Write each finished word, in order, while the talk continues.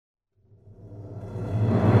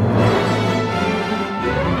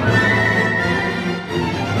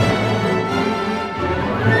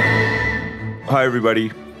Hi,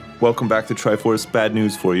 everybody. Welcome back to Triforce. Bad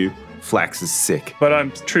news for you. Flax is sick. But I'm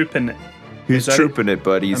trooping it. He's trooping it,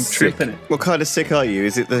 but he's sick. Trooping it. What kind of sick are you?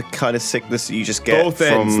 Is it the kind of sickness that you just get Both from...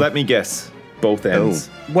 ends. Let me guess. Both ends.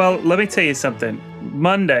 Well, let me tell you something.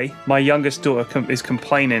 Monday, my youngest daughter is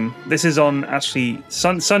complaining. This is on actually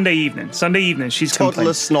Sunday evening. She's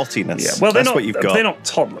Toddler complaining. snottiness. Yeah. Well, That's what you've got. They're not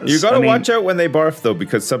toddlers. You gotta watch out when they barf, though,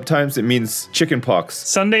 because sometimes it means chicken pox.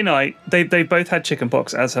 Sunday night, they both had chicken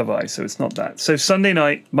pox, as have I, so it's not that. So Sunday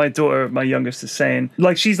night, my daughter, my youngest, is saying,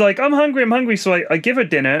 she's like, I'm hungry. So I give her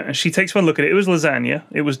dinner, and she takes one look at it. It was lasagna.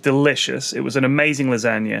 It was delicious. It was an amazing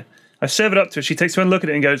lasagna. I serve it up to her. She takes one look at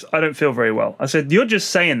it and goes, I don't feel very well. I said, you're just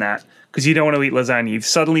saying that because you don't want to eat lasagna. You've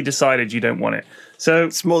suddenly decided you don't want it. So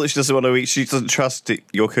it's more that she doesn't want to eat. She doesn't trust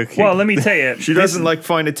your cooking. Well, let me tell you. She doesn't like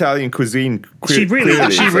fine Italian cuisine. She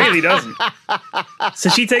really doesn't. So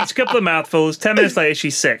she takes a couple of mouthfuls. 10 minutes later,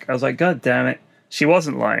 she's sick. I was like, God damn it. She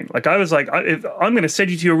wasn't lying. I was like, I'm going to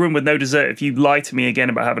send you to your room with no dessert if you lie to me again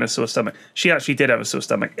about having a sore stomach. She actually did have a sore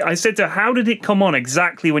stomach. I said to her, how did it come on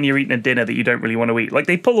exactly when you're eating a dinner that you don't really want to eat?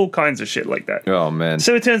 They pull all kinds of shit like that. Oh, man.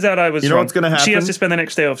 So it turns out I was wrong. You know what's going to happen? She has to spend the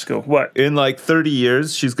next day off school. What? In 30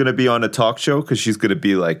 years, she's going to be on a talk show because she's going to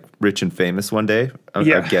be rich and famous one day, I'm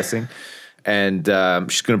guessing. And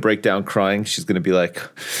she's going to break down crying. She's going to be like,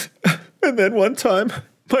 and then one time,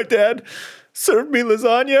 my dad served me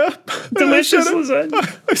lasagna. Delicious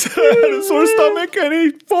lasagna. I said I had a sore stomach and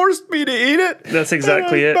he forced me to eat it. That's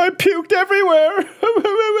exactly it. I puked everywhere.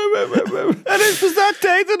 And it was that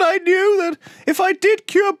day that I knew that if I did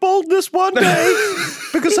cure baldness one day,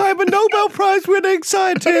 because I'm a Nobel Prize winning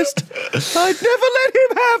scientist, I'd never let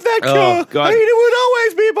him have that cure. Oh, God. He would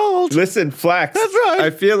always be bald. Listen, Flax. That's right.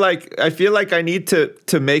 I feel like I need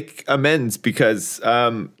to make amends because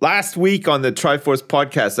last week on the Triforce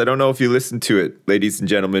podcast, I don't know if you listened to it, ladies and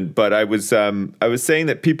gentlemen, but I was saying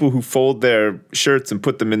that people who fold their shirts and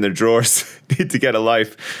put them in their drawers need to get a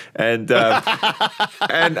life, and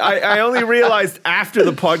I only realized after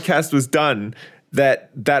the podcast was done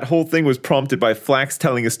that whole thing was prompted by Flax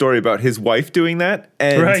telling a story about his wife doing that.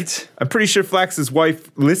 And right. I'm pretty sure Flax's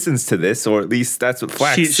wife listens to this, or at least that's what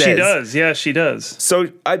Flax says. She does. Yeah, she does. So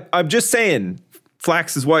I'm just saying,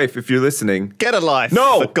 Flax's wife, if you're listening, get a life.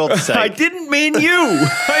 No, for God's sake. I didn't mean you.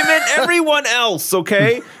 I meant everyone else.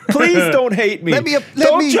 Okay, please don't hate me.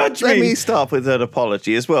 Don't judge me. Let me start with an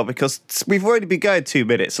apology as well, because we've already been going 2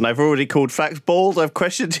 minutes, and I've already called Flax bald. I've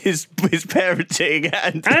questioned his parenting,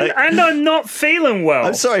 and I'm not feeling well.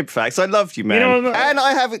 I'm sorry, Flax. I love you, man. You know, and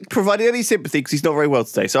I haven't provided any sympathy because he's not very well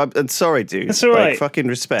today. So I'm sorry, dude. It's all right. Fucking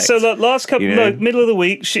respect. So last couple, middle of the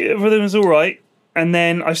week, everything was all right. And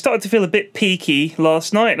then I started to feel a bit peaky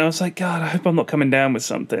last night, and I was like, God, I hope I'm not coming down with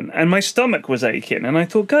something. And my stomach was aching, and I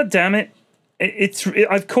thought, God damn it,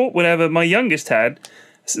 I've caught whatever my youngest had.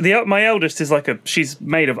 My eldest is she's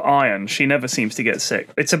made of iron. She never seems to get sick.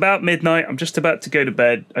 It's about midnight. I'm just about to go to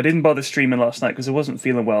bed. I didn't bother streaming last night because I wasn't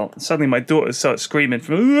feeling well. And suddenly my daughter starts screaming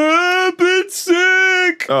from, I've been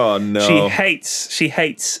sick. Oh, no. She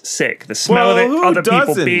hates sick. The smell of it, other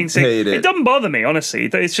people being sick. It doesn't bother me, honestly.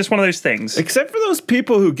 It's just one of those things. Except for those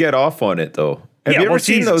people who get off on it, though. Have you ever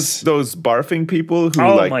seen those barfing people who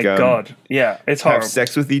my God. Yeah, it's horrible. Have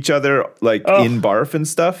sex with each other in barf and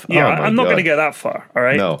stuff? Yeah, I'm not going to go that far, all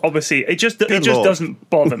right? No. Obviously, it just doesn't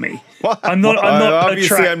bother me. I'm not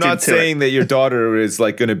obviously, I'm not attracted to saying that your daughter is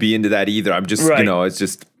going to be into that either. I'm just, it's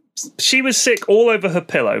just... She was sick all over her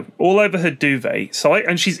pillow, all over her duvet.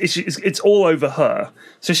 It's all over her.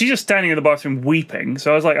 So she's just standing in the bathroom weeping.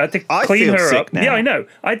 So I was like, I had to clean her up. Now. Yeah, I know.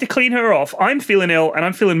 I had to clean her off. I'm feeling ill, and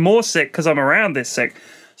I'm feeling more sick because I'm around this sick.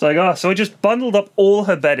 So I just bundled up all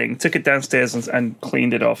her bedding, took it downstairs and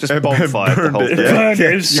cleaned it off. Just bonfire the whole thing.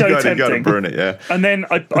 It was so tempting. You gotta burn it, yeah. And then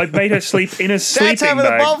I made her sleep in a sleeping Dad's having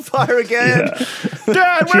bag. a bonfire again. Yeah.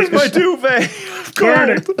 Dad, where's my duvet? Burn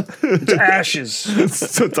it. It's ashes.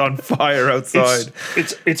 It's on fire outside.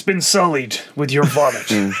 It's been sullied with your vomit.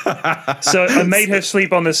 So I made her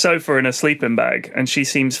sleep on the sofa in a sleeping bag, and she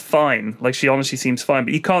seems fine. She honestly seems fine.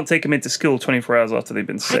 But you can't take them into school 24 hours after they've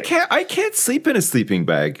been sick. I can't sleep in a sleeping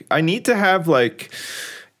bag. I need to have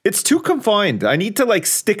it's too confined. I need to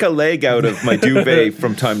stick a leg out of my duvet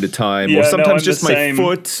from time to time, or sometimes just my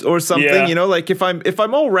foot or something. Yeah. If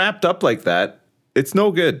I'm all wrapped up like that, it's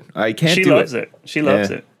no good. I can't. She loves it. She loves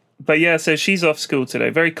it. But yeah, so she's off school today.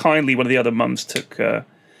 Very kindly, one of the other mums took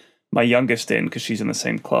my youngest in because she's in the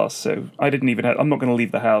same class. So I'm not going to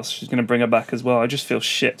leave the house. She's going to bring her back as well. I just feel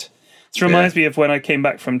shit. This reminds me of when I came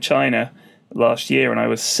back from China last year and I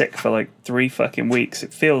was sick for 3 fucking weeks.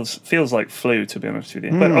 It feels like flu, to be honest with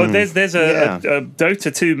you. But there's a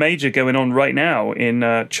Dota 2 major going on right now in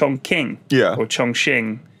Chongqing or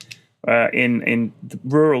Chongqing. in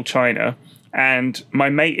rural China. And my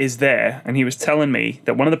mate is there, and he was telling me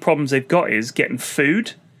that one of the problems they've got is getting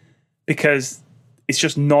food, because it's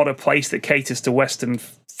just not a place that caters to Western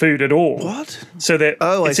food at all. What? So that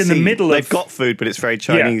it's I in the see. middle They've of... got food, but it's very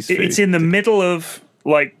Chinese food. It's in the middle of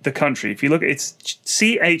like the country. If you look at it's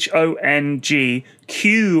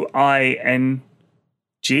ChongQing.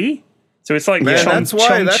 So it's like that's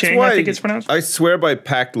why I think it's pronounced. I swear by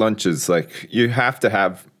packed lunches. Like, you have to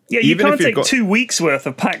have. Yeah, you even can't if take 2 weeks worth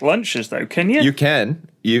of packed lunches, though, can you? You can.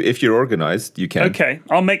 If you're organized, you can. Okay,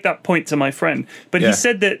 I'll make that point to my friend. But he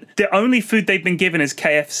said that the only food they've been given is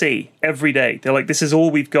KFC every day. They're like, this is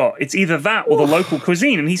all we've got. It's either that or the local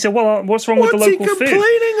cuisine. And he said, well, what's wrong with the local food? What's he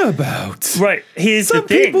complaining about? Right, here's Some the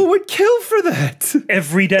thing. people would kill for that.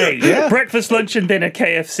 Every day. Breakfast, lunch, and dinner,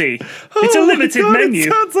 KFC. It's a limited menu.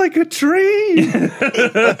 It sounds like a dream.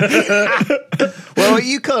 Well,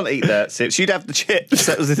 you can't eat that, Sips. You'd have the chips.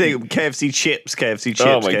 That was the thing. KFC chips.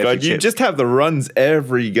 Oh my God, you just have the runs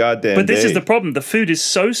every goddamn But this day. is the problem. The food is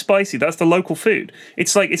so spicy. That's the local food.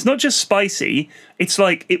 It's like, it's not just spicy. It's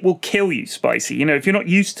like, it will kill you spicy. You know, if you're not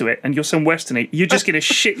used to it and you're some Westerner, you're just going to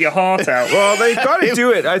shit your heart out. Well, they've got to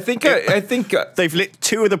do it. I think they've lit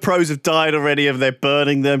 2 of the pros have died already, and they're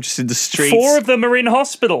burning them just in the streets. 4 of them are in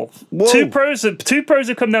hospital. Whoa. Two pros have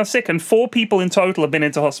come down sick, and 4 people in total have been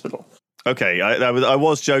into hospital. Okay, I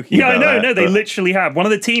was joking. Yeah, about I know. that, No, they but- literally have. One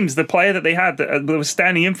of the teams, the player that they had that was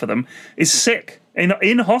standing in for them, is sick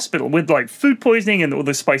in hospital with like food poisoning, and all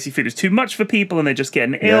the spicy food is too much for people, and they're just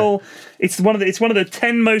getting ill. It's one of the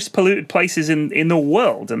 10 most polluted places in the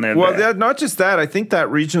world, and they're there. Not just that. I think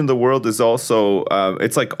that region of the world is also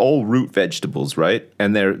it's like all root vegetables, right?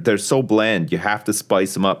 And they're so bland. You have to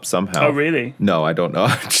spice them up somehow. Oh, really? No, I don't know.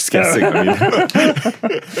 I'm just guessing. I mean,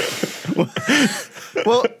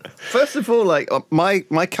 Well, first of all, like my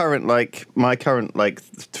current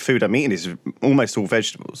food I'm eating is almost all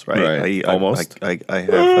vegetables, right? Right, almost. I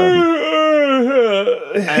have.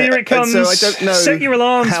 Here it comes. so I don't know Set your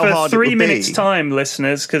alarms how for hard it 3 would minutes be. time,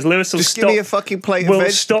 listeners, because Lewis will Just stop. give me a fucking plate of We'll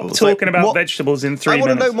vegetables. stop talking Like, about what- vegetables in 3 I minutes.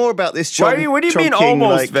 want to know more about this. what do you mean Chongqing,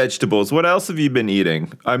 almost like, vegetables? What else have you been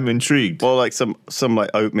eating? I'm intrigued. Well, like some like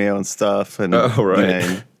oatmeal and stuff, and Oh, right. you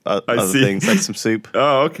know, other see. things like some soup.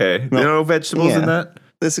 Oh, okay. No vegetables in that?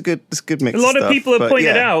 There's a good mix. A lot of stuff, people have but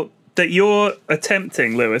pointed yeah. out that you're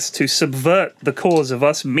attempting, Lewis, to subvert the cause of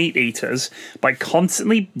us meat eaters by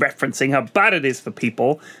constantly referencing how bad it is for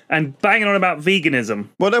people and banging on about veganism.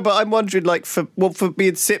 Well, no, but I'm wondering, like, for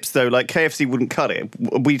being Sips though, like KFC wouldn't cut it.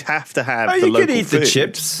 We'd have to have Oh, the you local could eat food. the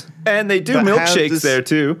chips, and they do But how milkshakes does- there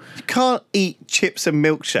too. You can't eat chips and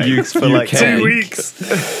milkshakes You for can. like 2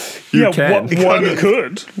 weeks. You yeah, can. one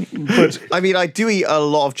could. But I mean, I do eat a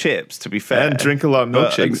lot of chips, to be fair. And drink a lot of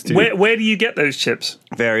But, milkshakes too. where do you get those chips?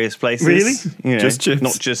 various places. Really? You know, Just chips?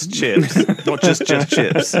 Not just chips. Not just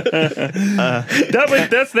chips.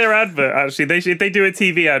 That's their advert, actually. They do a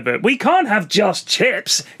TV advert. We can't have just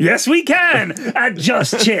chips. Yes, we can at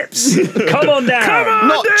Just Chips. Come on down.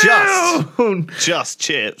 Not just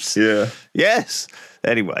chips. Yeah. Yes.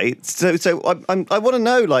 Anyway, so I want to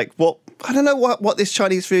know, like, what I don't know what this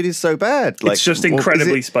Chinese food is so bad. Like, It's just what- is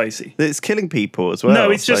incredibly it- spicy. It's killing people as well.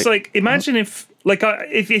 No, it's just like imagine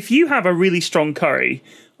if you have a really strong curry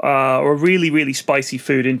or really, really spicy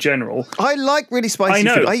food in general. I like really spicy I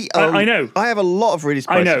know. food. I eat I know. I have a lot of really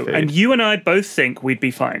spicy I know, food. and you and I both think we'd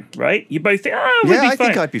be fine, right? You both think, we'd Yeah, be I fine.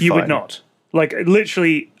 think I'd be You would fine. not. Like,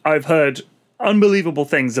 literally, I've heard unbelievable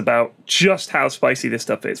things about just how spicy this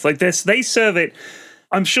stuff is. Like, they serve it.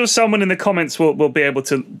 I'm sure someone in the comments will be able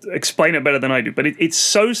to explain it better than I do, but it's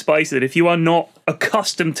so spicy that if you are not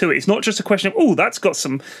accustomed to it, it's not just a question of, oh, that's got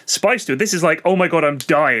some spice to it. This is like, oh my God, I'm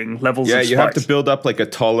dying levels of Yeah, spice. you have to build up like a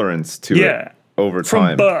tolerance to it over from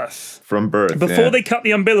time. birth. From birth. Before yeah. they cut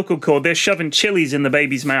the umbilical cord, they're shoving chilies in the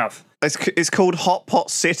baby's mouth. It's called Hot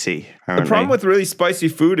Pot City. The problem with really spicy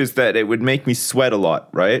food is that it would make me sweat a lot,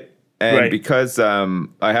 right? And Right. because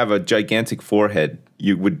I have a gigantic forehead,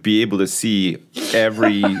 you would be able to see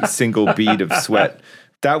every single bead of sweat.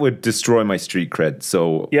 That would destroy my street cred.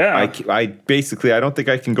 So Yeah. I basically, I don't think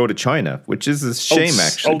I can go to China, which is a shame,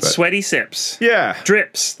 actually. Old but- sweaty sips. Yeah.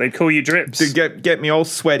 Drips. They call you drips. To get me all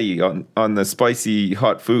sweaty on the spicy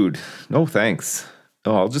hot food. No thanks.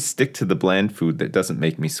 Oh, I'll just stick to the bland food that doesn't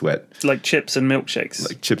make me sweat, Like chips and milkshakes.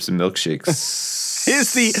 like chips and milkshakes.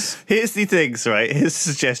 Here's the things, right? Here's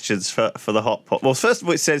suggestions for the hot pot. Well, first of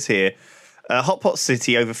all, it says here, Hot Pot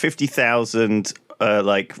City, over 50,000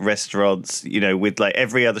 like restaurants, you know, with like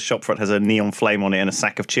every other shopfront has a neon flame on it and a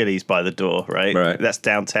sack of chilies by the door, right? Right. That's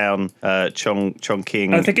downtown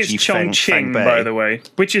Chongqing. I think it's Jifeng Chongqing, Bay. by the way,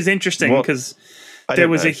 which is interesting What? because there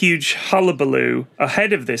was a huge hullabaloo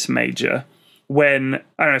ahead of this major when,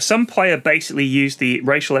 I don't know, some player basically used the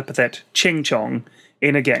racial epithet Ching Chong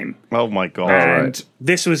in a game. Oh my God. And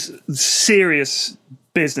this was serious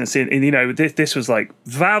business. This was like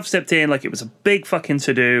Valve stepped in like it was a big fucking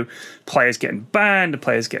to-do. Players getting banned,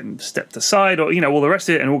 players getting stepped aside, or, all the rest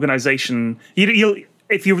of it. An organization...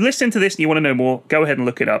 If you're listening to this and you want to know more, go ahead and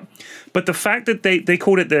look it up. But the fact that they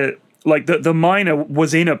called it the minor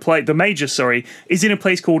was in a place, the major, is in a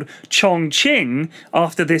place called Chongqing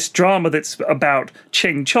after this drama that's about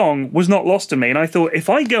Ching Chong was not lost to me. And I thought, if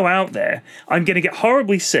I go out there, I'm going to get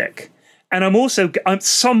horribly sick. And I'm also, at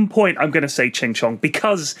some point, I'm going to say Ching Chong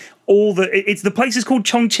because the place is called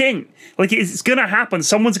Chongqing. Like, it's going to happen.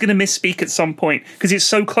 Someone's going to misspeak at some point because it's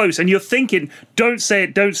so close. And you're thinking, don't say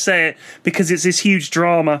it, because it's this huge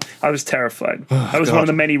drama. I was terrified. That was one of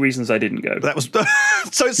the many reasons I didn't go. That was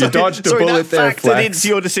you dodged a bullet there, Flex. That into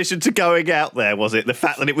your decision to going out there, was it? The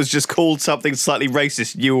fact that it was just called something slightly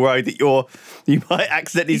racist, you were worried that you might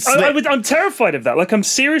accidentally slip. I'm terrified of that. Like, I'm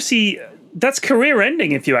seriously... That's career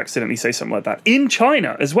ending if you accidentally say something like that. In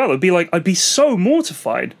China as well. It'd be like, I'd be so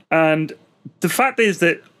mortified. And the fact is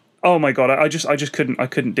that, oh my God, I just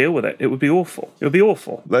couldn't deal with it. It would be awful. It would be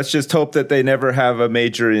awful. Let's just hope that they never have a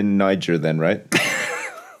major in Niger then, right?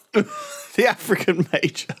 The African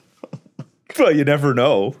major. Well, you never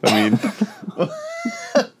know. I mean...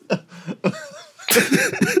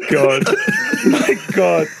 God. My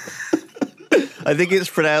God. I think it's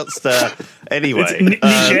pronounced anyway. It's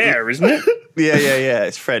Niger, isn't it? Yeah.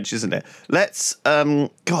 It's French, isn't it? Let's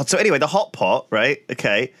God. So anyway, the hot pot, right?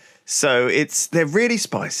 Okay. So they're really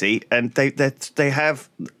spicy, and they have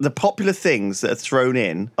the popular things that are thrown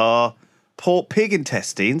in are pig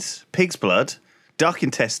intestines, pig's blood, duck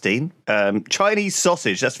intestine, Chinese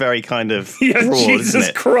sausage. That's very kind of broad, Jesus isn't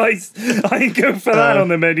it? Christ. I ain't go for that on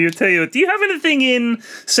the menu. I'll tell you. Do you have anything in,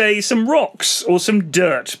 say, some rocks or some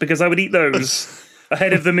dirt? Because I would eat those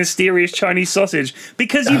ahead of the mysterious Chinese sausage.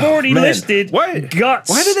 Because you've already listed guts.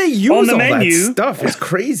 Why do they use on the all menu? that stuff? It's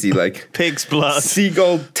crazy. Like pig's blood,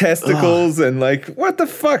 seagull testicles, and like what the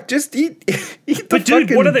fuck? Just eat the But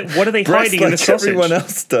dude, what are they hiding in the like sausage? Everyone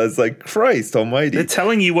else does. Like Christ Almighty. They're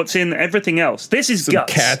telling you what's in everything else. This is Some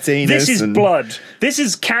guts. cat's anus This is and- blood. This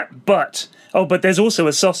is cat butt. Oh, but there's also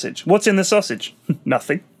a sausage. What's in the sausage?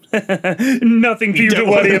 Nothing. Nothing for you to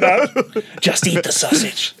worry about. Just eat the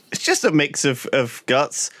sausage. It's just a mix of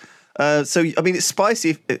guts. So I mean, it's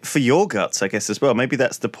spicy for your guts, I guess, as well. Maybe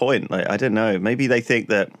that's the point. Like, I don't know. Maybe they think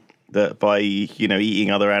that by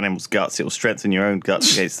eating other animals' guts, it will strengthen your own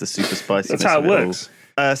guts against the super spiciness. That's how it works.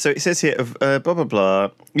 So it says here, blah, blah, blah.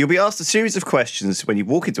 You'll be asked a series of questions when you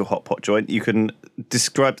walk into a hot pot joint. You can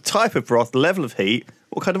describe the type of broth, the level of heat,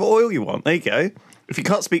 what kind of oil you want. There you go. If you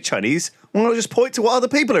can't speak Chinese, well, I'll just point to what other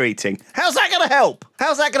people are eating. How's that going to help?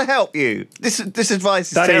 How's that going to help you? This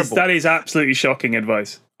advice is terrible. That is absolutely shocking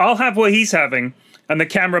advice. I'll have what he's having, and the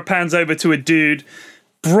camera pans over to a dude,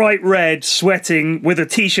 bright red, sweating, with a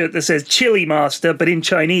T-shirt that says Chili Master, but in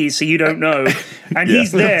Chinese, so you don't know. And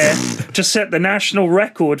he's there to set the national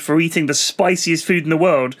record for eating the spiciest food in the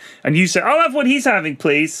world. And you say, I'll have what he's having,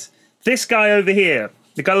 please. This guy over here.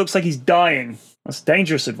 The guy looks like he's dying. That's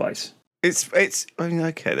dangerous advice. It's. I mean,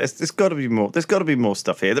 okay. There's got to be more. There's got to be more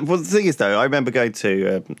stuff here. Well, the thing is, though, I remember going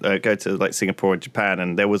to like Singapore and Japan,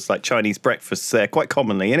 and there was like Chinese breakfasts there quite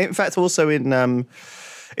commonly, and in fact also in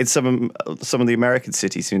some of the American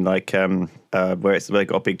cities, in like where they've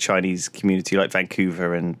got a big Chinese community, like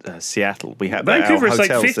Vancouver and Seattle. We have Vancouver is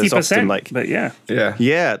like hotels, 50%, but yeah.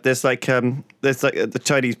 There's like the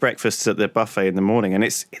Chinese breakfasts at the buffet in the morning, and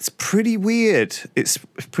it's pretty weird. It's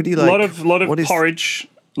pretty like a lot of porridge.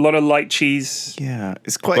 A lot of light cheese. Yeah,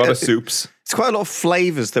 it's quite a lot of soups. It's quite a lot of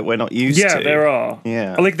flavors that we're not used to. Yeah, there are.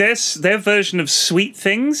 Yeah, like their version of sweet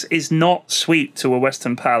things is not sweet to a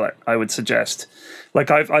Western palate, I would suggest.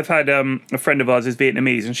 Like I've had a friend of ours is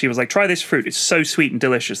Vietnamese, and she was like, "Try this fruit; it's so sweet and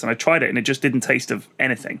delicious." And I tried it, and it just didn't taste of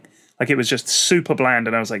anything. Like it was just super bland,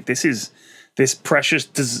 and I was like, "This is this precious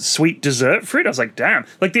sweet dessert fruit." I was like, "Damn!"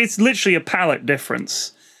 Like it's literally a palate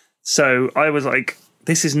difference. So I was like,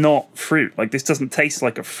 this is not fruit. Like, this doesn't taste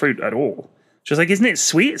like a fruit at all. She was like, isn't it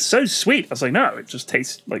sweet? It's so sweet. I was like, no, it just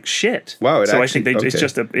tastes like shit. Wow. So I think it's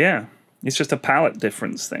just a palate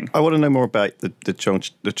difference thing. I want to know more about the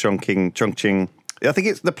Chongqing. I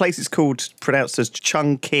think the place is pronounced as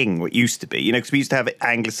Chongqing, what used to be, because we used to have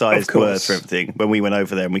anglicised words for everything when we went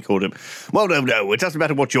over there, and we called them, well, no, it doesn't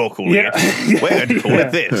matter what you're calling it. We're going to call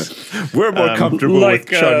it this. We're more comfortable with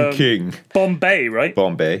Chongqing. Bombay, right?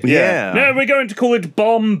 Bombay. Yeah. No, we're going to call it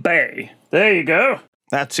Bombay. There you go.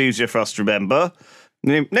 That's easier for us to remember.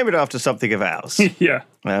 Name it after something of ours. Yeah.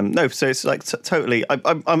 No, so it's like totally.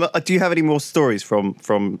 Do you have any more stories from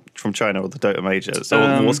China or the Dota majors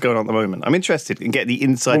or what's going on at the moment? I'm interested in getting the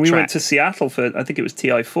inside When we track. went to Seattle for, I think it was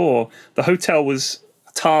TI4, the hotel was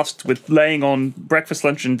tasked with laying on breakfast,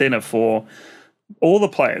 lunch, and dinner for all the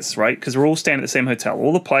players, right? Because we're all staying at the same hotel.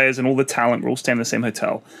 All the players and all the talent were all staying in the same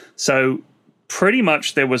hotel. So pretty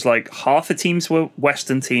much there was like half the teams were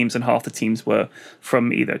Western teams and half the teams were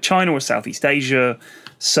from either China or Southeast Asia.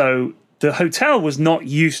 So the hotel was not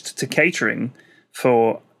used to catering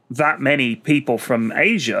for that many people from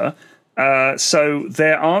Asia. So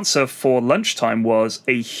their answer for lunchtime was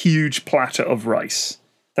a huge platter of rice.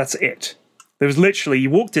 That's it. There was literally, you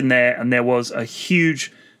walked in there and there was a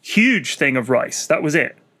huge thing of rice. That was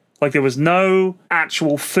it. Like there was no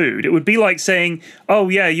actual food. It would be like saying, oh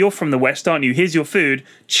yeah, you're from the West, aren't you? Here's your food,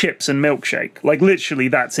 chips and milkshake. Like literally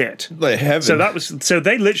that's it. Like heaven. So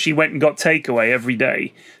they literally went and got takeaway every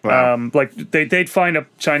day. Wow. Like they'd find a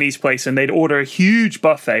Chinese place and they'd order a huge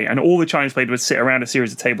buffet and all the Chinese players would sit around a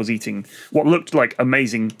series of tables eating what looked like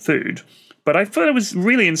amazing food. But I thought it was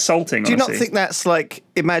really insulting. Do you honestly. not think that's like,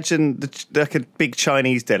 imagine like a big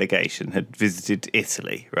Chinese delegation had visited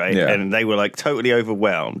Italy, right? Yeah. And they were like totally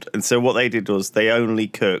overwhelmed. And so what they did was they only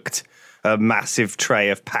cooked a massive tray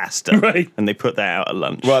of pasta. Right. And they put that out at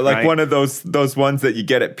lunch. Well, like right? one of those ones that you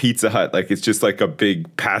get at Pizza Hut. Like it's just like a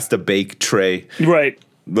big pasta bake tray. Right.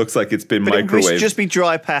 Looks like it's been But it microwaved. should just be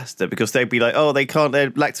dry pasta because they'd be like, oh, they're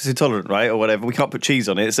lactose intolerant, right? Or whatever. We can't put cheese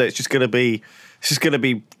on it. So it's just going to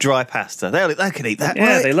be dry pasta. They can eat that.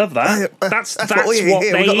 Yeah, right? they love that. That's what we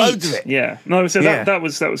they We've got loads of eat. it. Yeah. No, so Yeah. that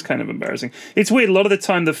was kind of embarrassing. It's weird. A lot of the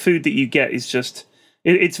time, the food that you get is just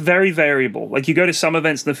it's very variable. Like you go to some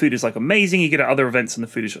events and the food is like amazing. You go to other events and the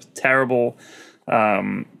food is just terrible.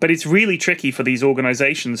 But it's really tricky for these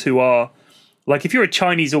organizations who are like, if you're a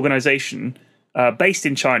Chinese organization based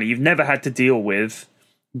in China, you've never had to deal with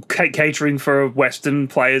catering for Western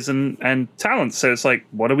players and talent. So it's like,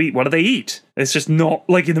 what do they eat? It's just not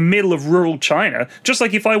like in the middle of rural China. Just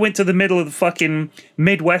like if I went to the middle of the fucking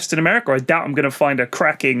Midwest in America, I doubt I'm going to find a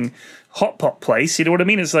cracking hot pot place. You know what I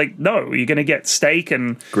mean? It's like, no, you're going to get steak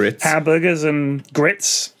and Grits. hamburgers and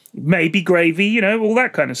grits, maybe gravy, you know, all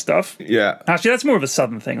that kind of stuff. Yeah. Actually, that's more of a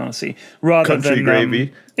southern thing, honestly, rather Country than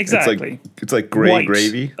gravy. Exactly. It's like gray White.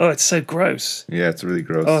 gravy. Oh, it's so gross. Yeah, it's really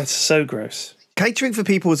gross. Oh, it's so gross. Catering for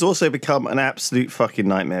people has also become an absolute fucking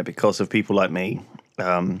nightmare because of people like me.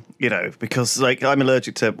 Because like I'm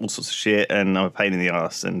allergic to all sorts of shit and I'm a pain in the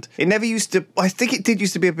ass. And it never used to. I think it did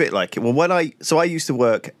used to be a bit like it. Well, I used to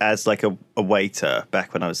work as like a waiter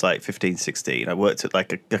back when I was like 15, 16. I worked at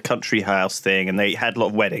like a country house thing, and they had a lot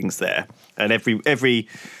of weddings there. And every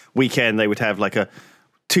weekend they would have like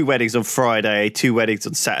 2 weddings on Friday, 2 weddings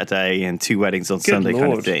on Saturday, and 2 weddings on Sunday kind of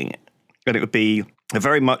Lord. thing. And it would be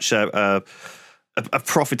very much a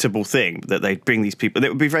profitable thing that they'd bring these people. And it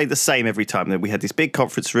would be very the same every time. That we had these big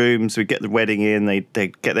conference rooms, we'd get the wedding in, they'd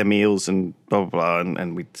get their meals and blah, blah, blah,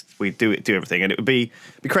 and we'd do everything. And it would be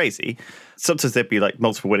crazy. Sometimes there'd be like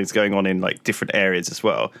multiple weddings going on in like different areas as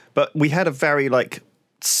well. But we had a very like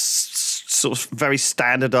sort of very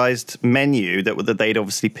standardized menu that they'd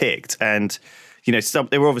obviously picked. And you know,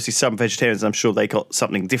 there were obviously some vegetarians. I'm sure they got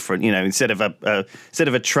something different. You know, instead of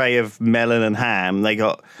a tray of melon and ham, they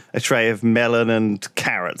got a tray of melon and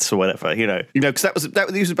carrots or whatever. You know, because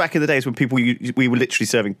these were back in the days when we were literally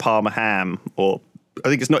serving Parma ham, or I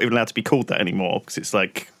think it's not even allowed to be called that anymore because it's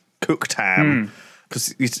like cooked ham.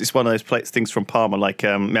 Because it's one of those things from Parma, like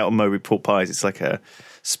Melton Mowbray pork pies. It's like a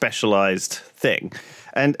specialised thing,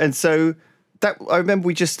 and so. That I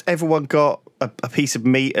remember everyone got a piece of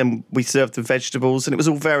meat and we served the vegetables, and it was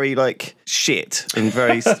all very like shit and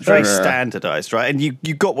very standardized, right? And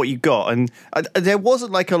you got what you got, and there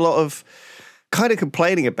wasn't like a lot of kind of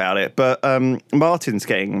complaining about it. But Martin's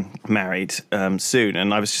getting married soon,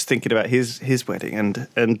 and I was just thinking about his wedding, and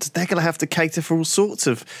they're going to have to cater for all sorts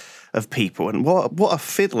of people, and what a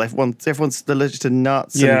fiddle! Everyone's allergic to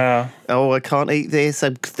nuts. Yeah. And, I can't eat this.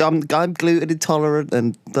 I'm gluten intolerant,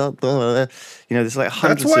 and blah, blah, blah. You know, there's like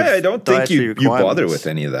hundreds. That's why of I don't think you bother requirements. with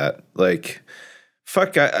any of that. Like,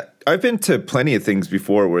 fuck, I've been to plenty of things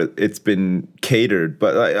before where it's been catered,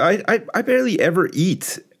 but I barely ever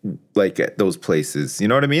eat like at those places. You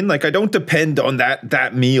know what I mean? Like, I don't depend on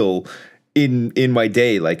that meal in my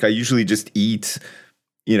day. Like, I usually just eat,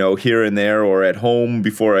 you know, here and there or at home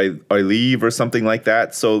before I leave or something like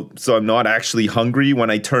that. So I'm not actually hungry when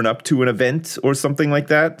I turn up to an event or something like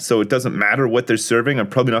that. So it doesn't matter what they're serving. I'm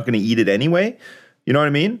probably not going to eat it anyway. You know what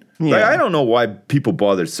I mean? Yeah. Like, I don't know why people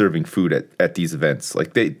bother serving food at these events.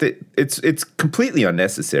 Like it's completely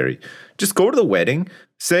unnecessary. Just go to the wedding,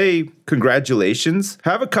 say congratulations,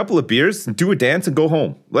 have a couple of beers, and do a dance and go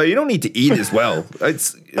home. Like, you don't need to eat as well.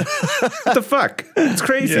 It's what the fuck? It's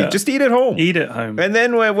crazy. Yeah. Just eat at home. Eat at home. And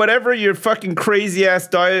then whatever your fucking crazy ass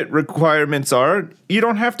diet requirements are, you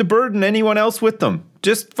don't have to burden anyone else with them.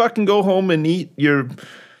 Just fucking go home and eat your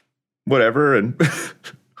whatever and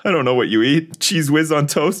I don't know what you eat. Cheese whiz on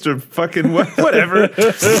toast or fucking whatever.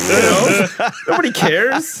 Nobody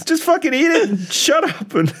cares. Just fucking eat it and shut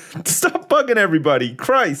up and stop bugging everybody.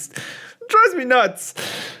 Christ. It drives me nuts.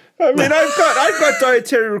 I mean, I've got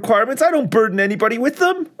dietary requirements. I don't burden anybody with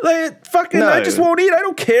them. Like, fucking, No. I just won't eat. I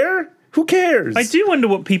don't care. Who cares? I do wonder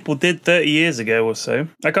what people did 30 years ago or so.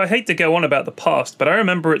 Like, I hate to go on about the past, but I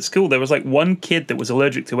remember at school there was like one kid that was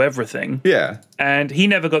allergic to everything. Yeah. And he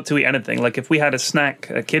never got to eat anything. Like, if we had a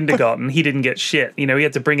snack at kindergarten, he didn't get shit. You know, he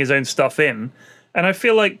had to bring his own stuff in. And I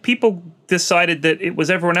feel like people decided that it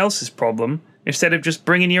was everyone else's problem instead of just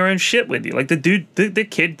bringing your own shit with you. Like, the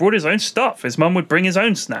kid brought his own stuff. His mum would bring his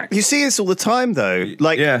own snack. You see this all the time, though.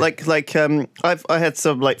 I had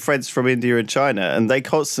some like friends from India and China, and they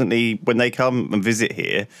constantly, when they come and visit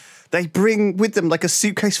here, they bring with them like a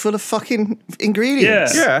suitcase full of fucking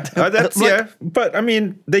ingredients. Yeah. But I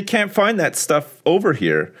mean, they can't find that stuff over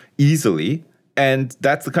here easily. And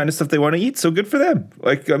that's the kind of stuff they want to eat. So good for them.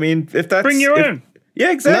 Like, I mean, if that's... Bring your own.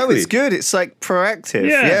 Yeah, exactly. No, it's good. It's like proactive.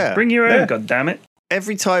 Yeah, bring your own, Yeah. God damn it.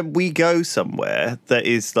 Every time we go somewhere that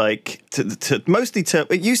is like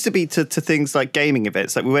it used to be to things like gaming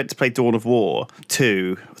events. Like we went to play Dawn of War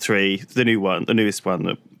 2, 3, the newest one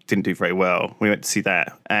that didn't do very well. We went to see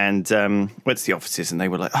that and went to the offices and they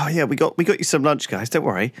were like, "Oh yeah, we got you some lunch, guys. Don't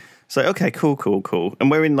worry." It's like, okay, cool. And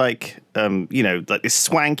we're in like like this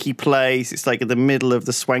swanky place. It's like in the middle of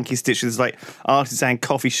the swanky stitches. There's like artisan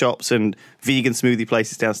coffee shops and vegan smoothie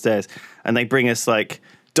places downstairs, and they bring us like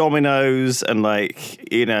Dominoes and like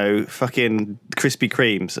fucking Krispy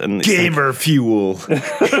Kremes and it's Gamer fuel. like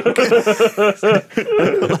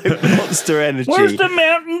Monster Energy. Where's the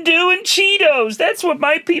Mountain Dew and Cheetos? That's what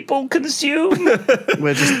my people consume.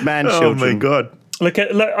 We're just man Oh children. my god. Look,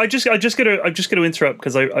 I just got to interrupt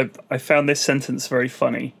because I found this sentence very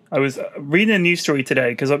funny. I was reading a news story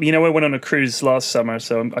today because I went on a cruise last summer,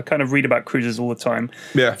 so I kind of read about cruises all the time.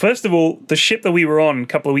 Yeah. First of all, the ship that we were on a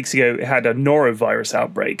couple of weeks ago had a norovirus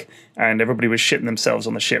outbreak, and everybody was shitting themselves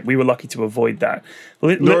on the ship. We were lucky to avoid that.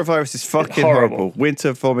 Norovirus is fucking horrible.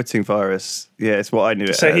 Winter vomiting virus. Yeah, it's what I knew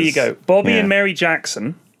it So as. here you go. Bobby Yeah. and Mary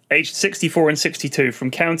Jackson, aged 64 and 62,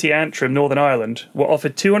 from County Antrim, Northern Ireland, were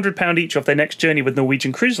offered £200 each off their next journey with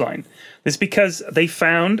Norwegian Cruise Line. This is because they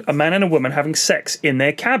found a man and a woman having sex in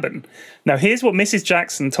their cabin. Now, here's what Mrs.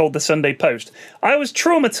 Jackson told the Sunday Post. "I was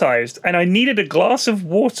traumatized and I needed a glass of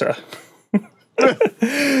water."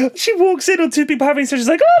 She walks in on two people having sex. She's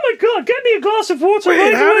like, "Oh my God, get me a glass of water." Wait,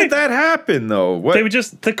 right how away." did that happen though? What? They were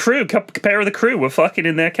just the crew. A pair of the crew were fucking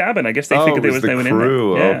in their cabin. I guess they figured it there was the no one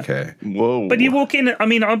crew. in there. Yeah. Okay. Whoa. But you walk in, I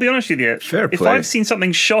mean, I'll be honest with you. Fair if play. I've seen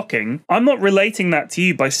something shocking, I'm not relating that to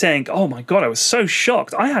you by saying, "Oh my God, I was so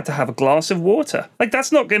shocked. I had to have a glass of water." Like,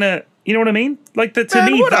 that's not going to, you know what I mean? Like, to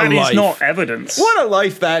Man, me, what a that is life. not evidence. What a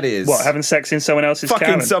life that is. What, having sex in someone else's Fucking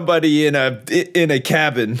cabin? somebody in a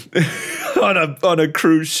cabin on a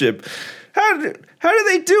cruise ship. How do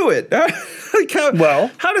they do it? How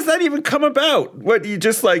does that even come about? What, you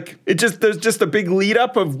just like there's just a big lead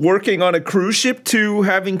up of working on a cruise ship to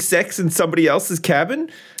having sex in somebody else's cabin?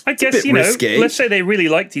 I It's a guess, bit risque. let's say they really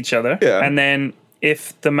liked each other. Yeah. And then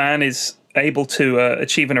if the man is able to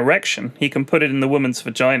achieve an erection, he can put it in the woman's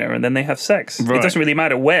vagina and then they have sex. Right. It doesn't really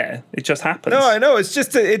matter where. It just happens. No, I know. It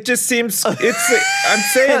just seems. I'm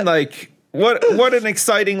saying like. What an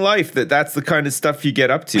exciting life that's the kind of stuff you get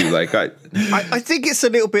up to. Like I think it's a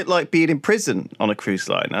little bit like being in prison on a cruise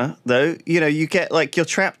liner, though. You get like you're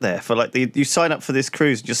trapped there for like you sign up for this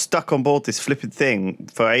cruise, you're stuck on board this flipping thing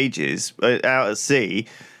for ages out at sea.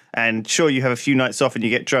 And sure, you have a few nights off and you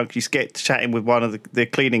get drunk. You get chatting with one of the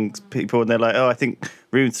cleaning people, and they're like, "Oh, I think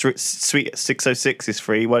room suite 606 is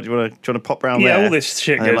free. Why do you want to pop round there?" Yeah, all this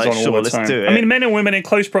shit And they're goes like, on "Sure, all the let's time. do it." I mean, men and women in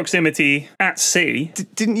close proximity at sea.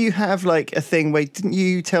 Didn't you have like a thing where? Didn't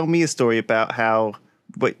you tell me a story about how?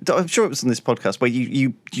 Wait, I'm sure it was on this podcast where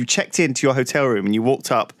you checked into your hotel room and you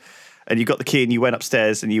walked up. And you got the key and you went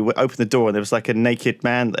upstairs and you opened the door and there was like a naked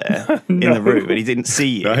man there in the room and he didn't see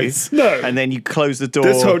you. Nice. No. And then you closed the door.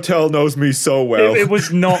 this hotel knows me so well. It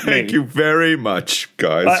was not me. Thank you very much,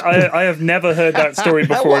 guys. I have never heard that story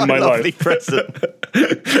before What in a my lovely life. present.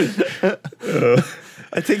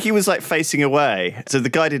 I think he was like facing away. So the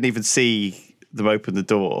guy didn't even see them open the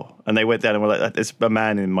door. And they went down and were like, "There's a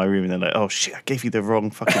man in my room." And they're like, "Oh shit, I gave you the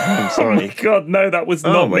wrong fucking room. Oh my Sorry." God, no, that was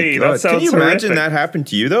Oh not my me. God. That sounds Can you imagine horrific. that happened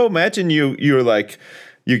to you though? Imagine you're like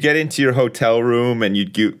you get into your hotel room and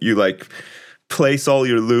you like place all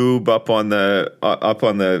your lube up on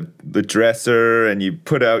the dresser, and you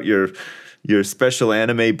put out your special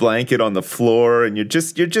anime blanket on the floor, and you're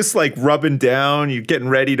just like rubbing down. You're getting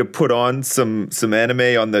ready to put on some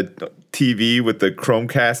anime on the TV with the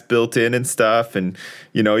Chromecast built in and stuff, and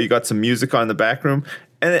you got some music on in the back room,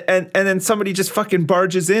 and then somebody just fucking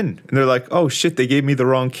barges in, and they're like, "Oh shit, they gave me the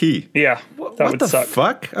wrong key." Yeah, what the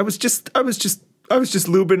fuck? I was just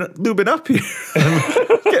lubing up here,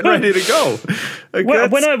 getting ready to go.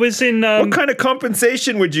 Like, when I was in, what kind of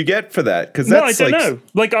compensation would you get for that? Because I don't know.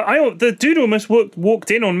 Like the dude almost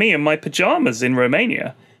walked in on me in my pajamas in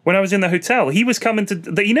Romania when I was in the hotel. He was coming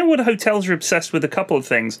to. You know what? Hotels are obsessed with a couple of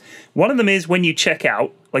things. One of them is when you check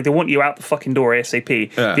out, like they want you out the fucking door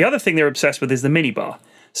ASAP. Yeah. The other thing they're obsessed with is the minibar.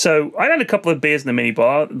 So I had a couple of beers in the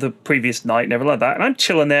minibar the previous night and everything like that, and I'm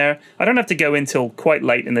chilling there. I don't have to go in till quite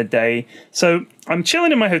late in the day. So I'm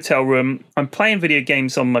chilling in my hotel room. I'm playing video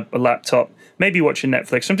games on my laptop, maybe watching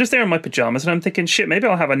Netflix. I'm just there in my pajamas, and I'm thinking, shit, maybe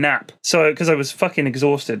I'll have a nap. So, because I was fucking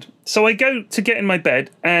exhausted. So I go to get in my bed,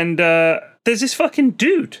 and there's this fucking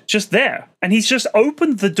dude just there. And he's just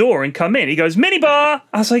opened the door and come in. He goes, minibar!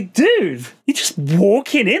 I was like, dude, you just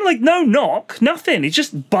walking in? Like, no knock, nothing. He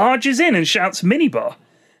just barges in and shouts minibar.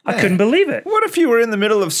 I couldn't believe it. What if you were in the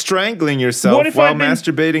middle of strangling yourself while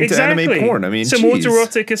masturbating to anime porn? I mean, some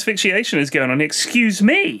autoerotic asphyxiation is going on. Excuse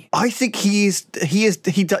me. I think he's a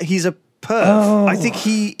perv. Oh. I think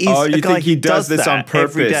he is. Oh, you a guy think he does this on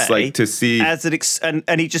purpose, day like to see? As and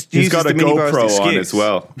he just he's uses got a the minibar as an GoPro excuse. on as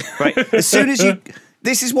well. Right. As soon as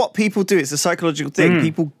this is what people do. It's a psychological thing.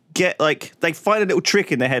 People get they find a little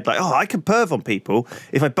trick in their head, like, oh, I can perv on people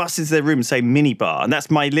if I bust into their room and say minibar, and that's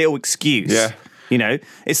my little excuse. Yeah.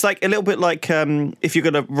 It's like a little bit like if you're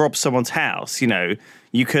going to rob someone's house, you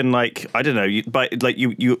can I don't know, I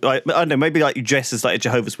don't know, maybe like you dress as like a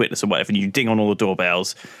Jehovah's Witness or whatever, and you ding on all the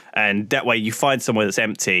doorbells, and that way you find somewhere that's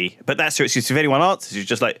empty. But that's your excuse. If anyone answers, you're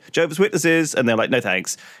just like Jehovah's Witnesses, and they're like, no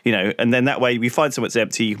thanks, and then that way we find somewhere that's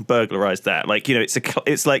empty, you can burglarize that. Like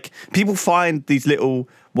it's like people find these little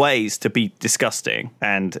ways to be disgusting,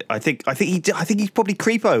 and I think he's probably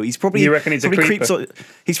creepo. He's probably you reckon he's a creepo?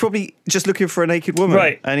 He's probably just looking for a naked woman,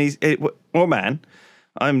 right? And or man.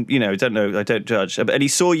 I don't know. I don't judge. And he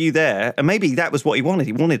saw you there, and maybe that was what he wanted.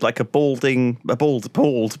 He wanted like a bald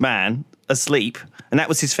man asleep, and that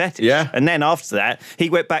was his fetish. Yeah. And then after that, he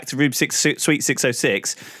went back to room suite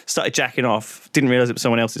 606, started jacking off. Didn't realize it was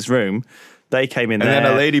someone else's room. They came in there. And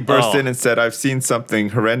then a lady burst in and said, I've seen something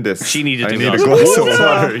horrendous. She needed I a need a glass glass of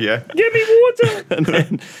water. Yeah. Give me water. And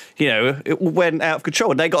then, it went out of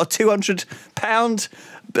control. And they got a £200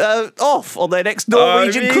 off on their next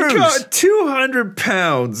Norwegian cruise. God, £200.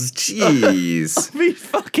 Jeez. I mean,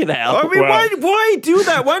 fucking hell. I mean, why do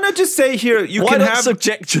that? Why not just say here, why not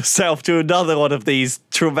subject yourself to another one of these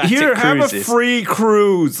traumatic cruises? Have a free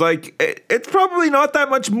cruise. Like, it's probably not that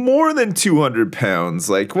much more than £200.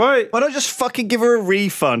 Like, why? Why not just fucking give her a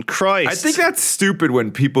refund? Christ. I think that's stupid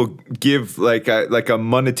when people give like a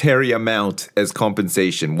monetary amount as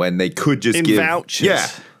compensation when they could just give vouchers. Yeah.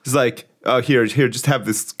 It's like, oh, here, just have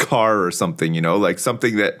this car or something, like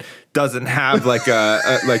something that doesn't have like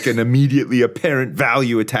like an immediately apparent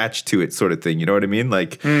value attached to it, sort of thing. You know what I mean?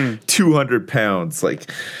 Like £200.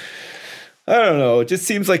 Like, I don't know. It just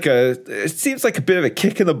seems like a bit of a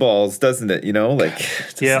kick in the balls, doesn't it? Like,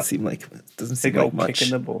 it doesn't seem like much. Kick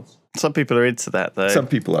in the balls. Some people are into that, though. Some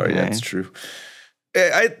people are. Yeah, it's true.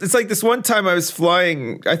 It's like this one time I was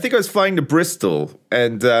flying. I think I was flying to Bristol,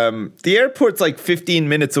 and the airport's like 15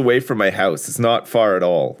 minutes away from my house. It's not far at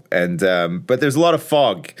all, and but there's a lot of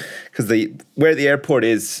fog because where the airport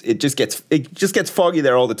is, it just gets foggy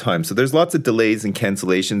there all the time. So there's lots of delays and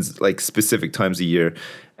cancellations, like specific times a year.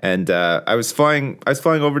 And I was flying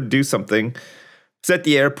over to do something. I was at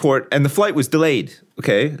the airport, and the flight was delayed.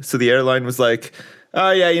 Okay, so the airline was like,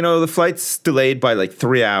 oh, yeah, the flight's delayed by like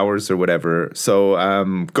 3 hours or whatever. So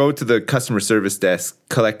go to the customer service desk,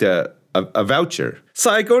 collect a voucher. So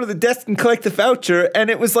I go to the desk and collect the voucher, and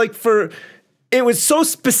it was like it was so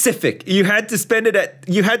specific. You had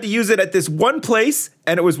to use it at this one place,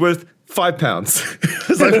 and it was worth £5. I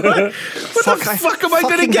was like, what the fuck am I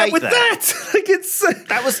going to get with that? Like,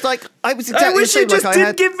 that was like, I was exactly I wish you just like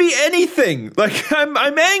didn't give me anything. Like,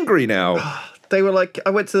 I'm angry now. They were like, I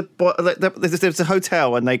went to there was a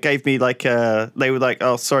hotel, and they gave me like they were like,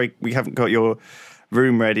 oh, sorry, we haven't got your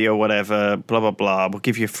room ready or whatever, blah, blah, blah. We'll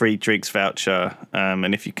give you a free drinks voucher.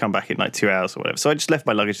 And if you come back in like 2 hours or whatever. So I just left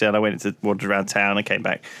my luggage there, and I wandered around town and came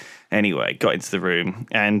back. Anyway, got into the room,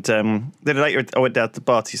 and then later I went down to the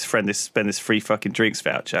bar to his friend spend this free fucking drinks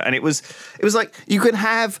voucher. And it was like, you can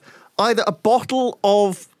have either a bottle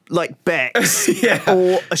of like Beck's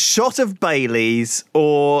or a shot of Bailey's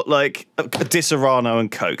or like a Disaronno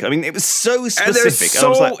and Coke. I mean, it was so specific.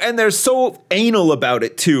 And they're so anal about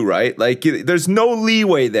it too, right? Like there's no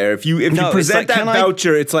leeway there. If you present that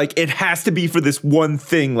voucher, it's like it has to be for this one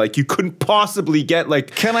thing. Like you couldn't possibly get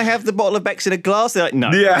like, can I have the bottle of Beck's in a glass? They're like, no.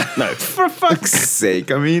 No. For fuck's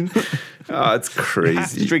sake. I mean, it's crazy. You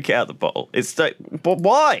have to drink it out of the bottle. It's like, but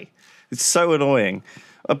why? It's so annoying.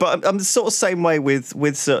 But I'm the sort of same way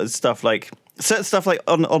with certain stuff like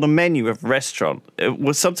on a menu of a restaurant. It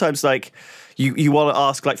was sometimes like you want to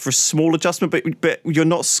ask like for a small adjustment, but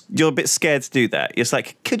you're a bit scared to do that. It's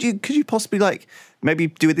like, could you possibly like maybe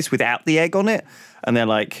do this without the egg on it? And they're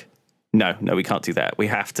like, no, we can't do that. We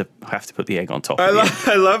have to put the egg on top.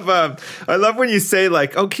 I love when you say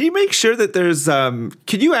like, oh, can you make sure that there's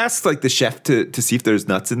can you ask like the chef to see if there's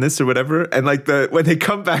nuts in this or whatever? And like when they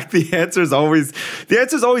come back, the answer is always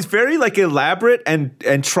very like elaborate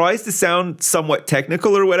and tries to sound somewhat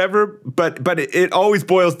technical or whatever. But it always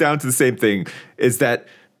boils down to the same thing: is that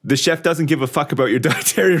the chef doesn't give a fuck about your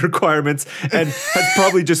dietary requirements and has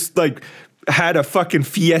probably just like had a fucking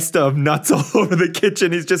fiesta of nuts all over the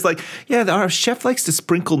kitchen. He's just like, yeah, our chef likes to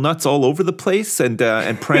sprinkle nuts all over the place and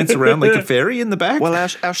prance around like a fairy in the back. Well,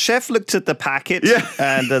 our chef looked at the packet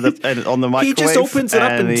and on the microwave. He just opens it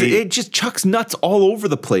up and it just chucks nuts all over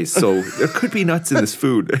the place. So there could be nuts in this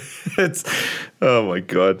food. Oh my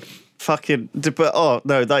God. But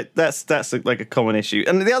that's like a common issue.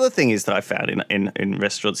 And the other thing is that I found in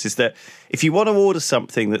restaurants is that if you want to order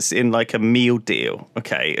something that's in like a meal deal,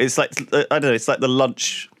 okay, it's like I don't know, it's like the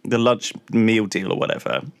lunch meal deal or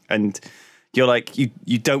whatever, and you're like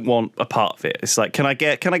you don't want a part of it. It's like, can I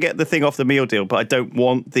get the thing off the meal deal, but I don't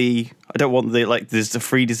want the like there's the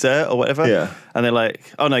free dessert or whatever. Yeah. And they're like,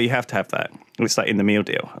 oh no, you have to have that. And it's like in the meal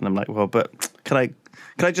deal, and I'm like, well, but can I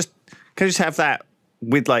just have that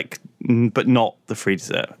with like, but not the free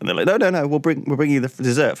dessert? And they're like, no, we'll bring you the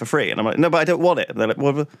dessert for free. And I'm like, no, but I don't want it. And they're like,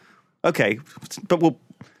 well, okay, but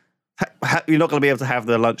you're not going to be able to have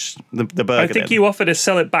the lunch, the burger. I think you offer to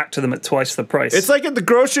sell it back to them at twice the price. It's like at the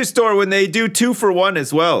grocery store when they do 2 for 1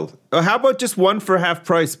 as well. How about just 1 for half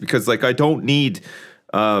price? Because like I don't need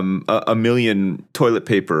a million toilet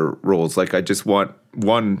paper rolls. Like I just want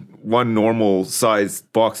one normal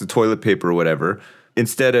sized box of toilet paper or whatever.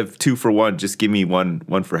 Instead of 2 for 1, just give me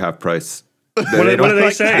one for half price. What do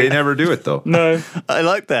they say? They never do it though. No, I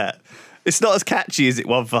like that. It's not as catchy as it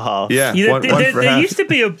 1 for half. Yeah, there used to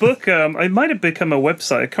be a book. It might have become a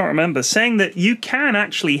website. I can't remember, saying that you can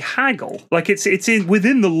actually haggle. Like it's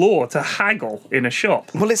within the law to haggle in a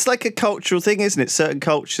shop. Well, it's like a cultural thing, isn't it? Certain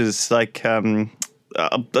cultures like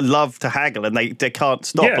love to haggle and they can't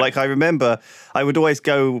stop. Yeah. Like I remember I would always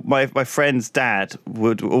go, my friend's dad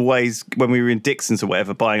would always, when we were in Dixon's or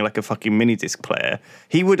whatever, buying like a fucking mini disc player,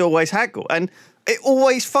 he would always haggle and it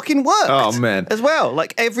always fucking worked. Oh man. As well.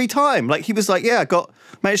 Like every time. Like he was like, yeah,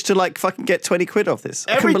 managed to like fucking get 20 quid off this.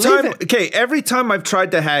 Every time I've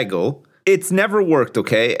tried to haggle, it's never worked,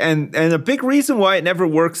 okay? And a big reason why it never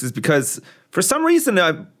works is because for some reason,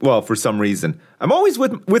 I'm always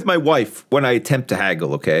with my wife when I attempt to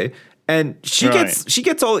haggle, okay? And she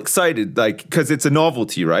gets all excited, like, because it's a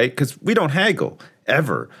novelty, right? Because we don't haggle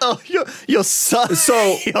ever. Oh, you're such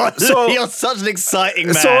an exciting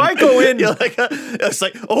man. So I go in. It's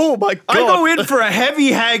like, oh my God. I go in for a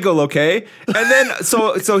heavy haggle, okay? And then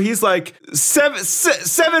so he's like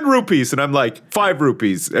 7 rupees, and I'm like 5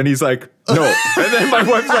 rupees, and he's like, no. And then my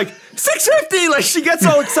wife's like, 650. Like she gets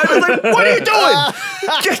all excited. Like, what are you doing?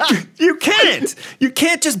 You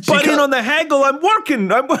can't just butt in on the haggle. I'm working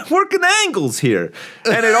the angles here,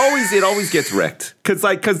 and it always gets wrecked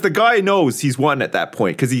because the guy knows he's won at that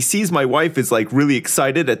point because he sees my wife is like really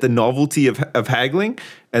excited at the novelty of haggling,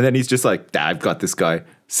 and then he's just like, I've got this guy.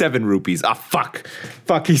 7 rupees. Ah, fuck.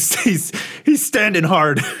 He's standing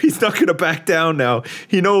hard. He's not gonna back down now.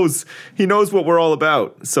 He knows what we're all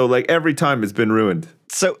about. So like every time it's been ruined.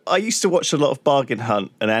 So I used to watch a lot of Bargain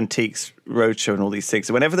Hunt and Antiques Roadshow and all these things.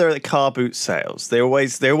 So whenever they're at the car boot sales, they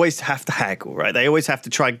always have to haggle, right? They always have to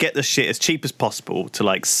try and get the shit as cheap as possible to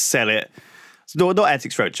like sell it. So not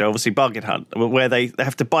Antiques Roadshow, obviously Bargain Hunt, where they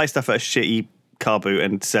have to buy stuff at a shitty car boot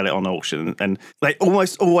and sell it on auction, and they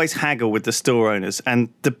almost always haggle with the store owners. And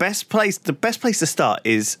the best place to start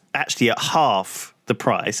is actually at half the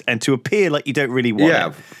price and to appear like you don't really want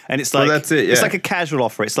it. And it's like, that's it, it's like a casual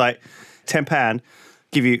offer. It's like £10,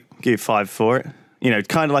 give you 5 for it. You know,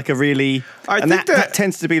 kind of like a really. That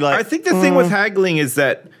tends to be like. I think the thing with haggling is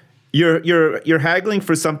that you're haggling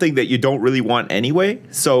for something that you don't really want anyway.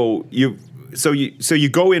 So you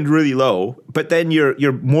go in really low, but then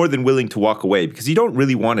you're more than willing to walk away because you don't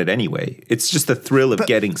really want it anyway. It's just the thrill of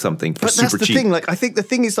getting something for super cheap. But that's the thing. Like, I think the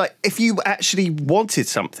thing is, like, if you actually wanted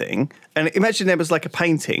something, and imagine there was like a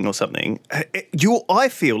painting or something, I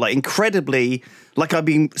feel like incredibly, like I'd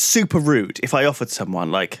be super rude if I offered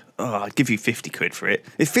someone like, I'd give you 50 quid for it.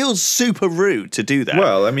 It feels super rude to do that.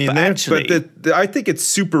 Well, I mean, I think it's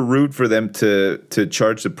super rude for them to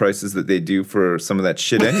charge the prices that they do for some of that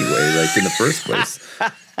shit anyway, like in the first place.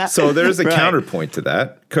 So there's a counterpoint to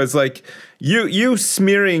that, because like you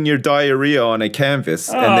smearing your diarrhea on a canvas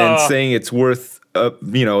and then saying it's worth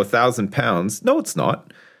 £1,000. No, it's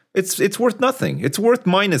not. It's worth nothing. It's worth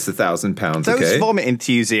minus £1,000. Those vomit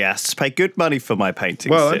enthusiasts pay good money for my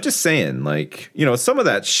paintings. Well, I'm just saying, like, some of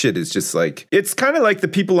that shit is just like, it's kind of like the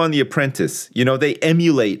people on The Apprentice. They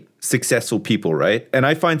emulate successful people, right? And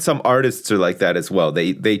I find some artists are like that as well.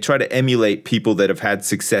 They try to emulate people that have had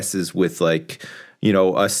successes with like,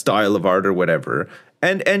 a style of art or whatever.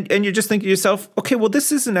 And you just think to yourself, okay, well,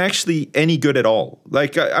 this isn't actually any good at all.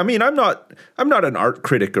 Like, I mean, I'm not an art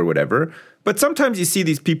critic or whatever, but sometimes you see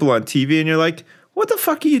these people on TV and you're like, what the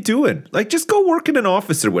fuck are you doing? Like, just go work in an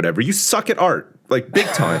office or whatever. You suck at art, like big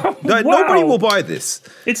time. Wow. Nobody will buy this.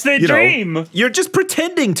 It's their dream. You're just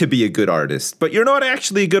pretending to be a good artist, but you're not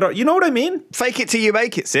actually a good artist. You know what I mean? Fake it till you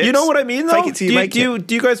make it, Sid. You know what I mean, though? Fake it till you make it.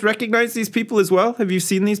 Do you guys recognize these people as well? Have you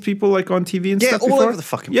seen these people like on TV and stuff before? Yeah, all over the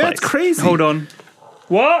fucking place. Yeah, it's crazy. Hold on.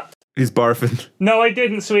 What? He's barfing. No, I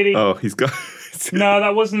didn't, sweetie. Oh, he's got... No,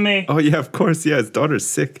 that wasn't me. Oh, yeah, of course. Yeah, his daughter's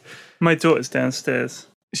sick. My daughter's downstairs.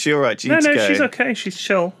 Is she all right? No, she's okay. She's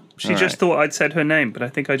chill. She just thought I'd said her name, but I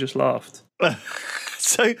think I just laughed.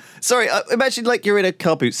 So, sorry, imagine like you're in a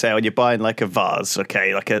car boot sale and you're buying like a vase,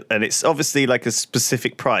 okay, and it's obviously like a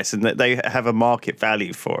specific price and that they have a market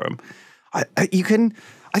value for them. I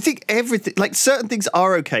think everything, like certain things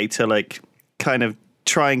are okay to like kind of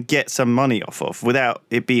try and get some money off of without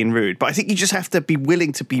it being rude. But I think you just have to be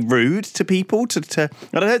willing to be rude to people and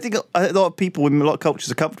I don't think a lot of people in a lot of cultures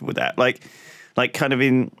are comfortable with that. Like kind of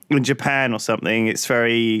in Japan or something, it's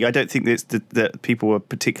very. I don't think that people are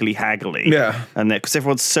particularly haggly. Yeah, and because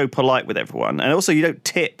everyone's so polite with everyone, and also you don't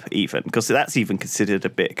tip even because that's even considered a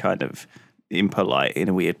bit kind of impolite in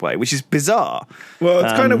a weird way, which is bizarre. Well,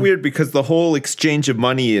 it's kind of weird because the whole exchange of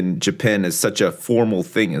money in Japan is such a formal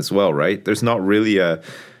thing as well, right? There's not really there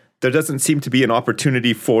doesn't seem to be an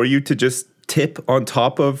opportunity for you to just tip on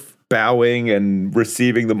top of bowing and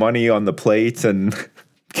receiving the money on the plate and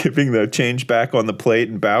giving the change back on the plate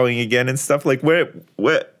and bowing again and stuff. Like where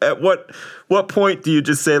at what point do you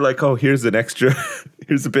just say like, oh, here's an extra,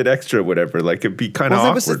 here's a bit extra, whatever? Like it'd be kind of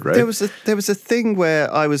awkward, right? There was a thing where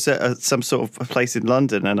I was at some sort of a place in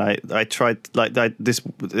London and I tried like there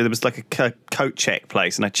was like a coat check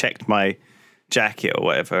place and I checked my jacket or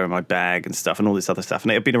whatever and my bag and stuff and all this other stuff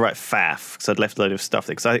and it had been a right faff because I'd left a load of stuff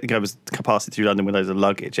there because I think I was passing through London with loads of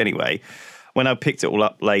luggage anyway. When I picked it all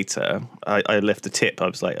up later, I left a tip. I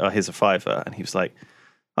was like, oh, here's a $5. And he was like,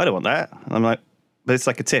 I don't want that. And I'm like, but it's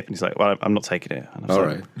like a tip. And he's like, well, I'm not taking it. And I was all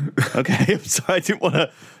like, right. Okay. I'm sorry. I didn't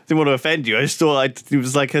want to offend you. I just thought it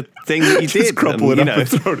was like a thing that you just did. Crumple it up and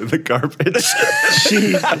throw it in the garbage.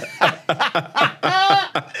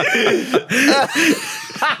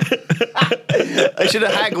 I should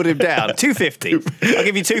have haggled him down. $2.50. I'll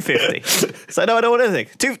give you $2.50. So no, I don't want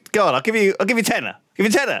anything. Go on. I'll give you tenner. Give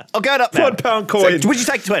you tenner. I'll go up now. £1 coin. So, would you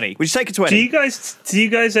take 20? Would you take a 20? Do you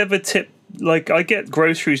guys ever tip? Like I get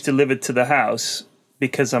groceries delivered to the house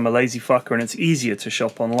because I'm a lazy fucker and it's easier to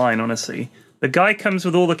shop online. Honestly, the guy comes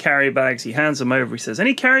with all the carrier bags. He hands them over. He says,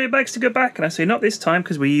 "Any carrier bags to go back?" And I say, "Not this time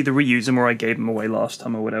because we either reuse them or I gave them away last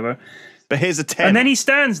time or whatever." But here's a 10. And then he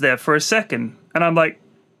stands there for a second, and I'm like,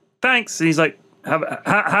 "Thanks." And he's like, "Have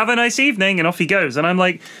a nice evening," and off he goes. And I'm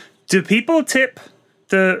like, "Do people tip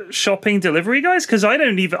the shopping delivery guys? Because I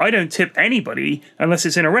don't tip anybody unless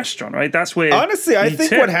it's in a restaurant, right? That's where honestly, I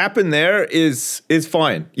think what happened there is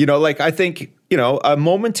fine. Like I think a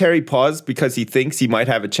momentary pause because he thinks he might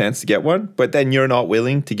have a chance to get one, but then you're not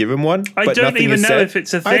willing to give him one. I don't even know if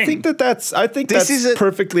it's a thing. I think that's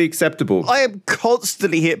perfectly acceptable. I am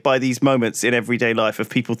constantly hit by these moments in everyday life of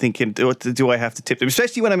people thinking, do I have to tip them?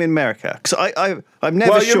 Especially when I'm in America. Because I'm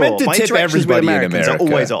never sure. You're meant to My tip interactions with everybody in Americans America. are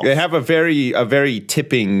always off. They have a very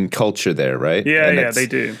tipping culture there, right? Yeah, they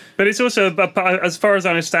do. But it's also, as far as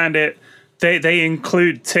I understand it, they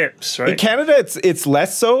include tips, right? In Canada, it's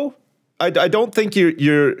less so. I don't think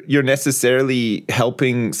you're necessarily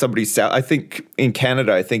helping somebody sell. I think in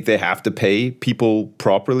Canada, they have to pay people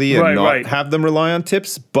properly and not have them rely on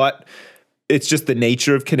tips. But it's just the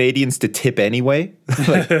nature of Canadians to tip anyway,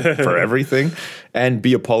 like for everything, and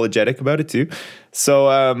be apologetic about it too. So,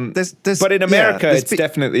 but in America, it's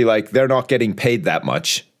definitely like they're not getting paid that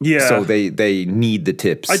much. Yeah. So they need the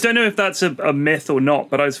tips. I don't know if that's a myth or not,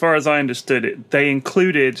 but as far as I understood it, they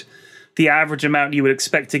included the average amount you would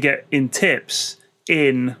expect to get in tips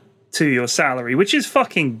in to your salary, which is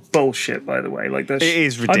fucking bullshit, by the way. Like it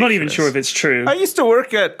is ridiculous. I'm not even sure if it's true. I used to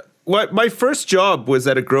work at my first job was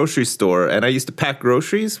at a grocery store, and I used to pack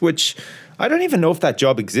groceries, which I don't even know if that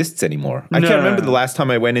job exists anymore. I can't remember the last time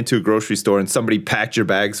I went into a grocery store and somebody packed your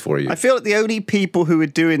bags for you. I feel like the only people who are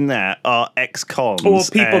doing that are ex-cons. Or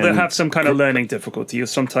people that have some kind of learning difficulty. You'll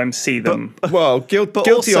sometimes see them. Well, guilty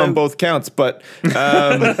also, on both counts, but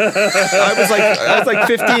I was like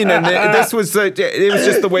 15, and this was it was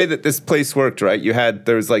just the way that this place worked, right?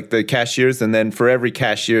 There was like the cashiers, and then for every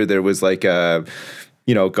cashier there was like a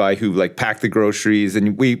guy who like packed the groceries,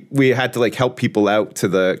 and we had to like help people out to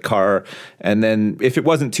the car. And then if it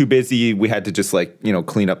wasn't too busy, we had to just like,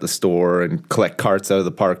 clean up the store and collect carts out of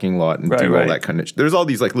the parking lot and do all that kind of there's all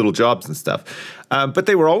these like little jobs and stuff. But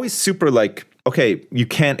they were always super like, okay, you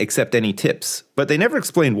can't accept any tips, but they never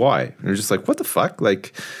explained why. They're just like, what the fuck?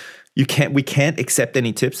 Like, we can't accept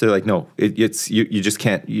any tips. They're like, no, you just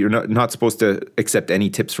can't, you're not supposed to accept any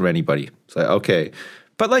tips from anybody. It's like, okay.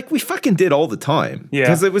 But like we fucking did all the time,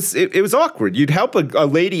 because it was awkward. You'd help a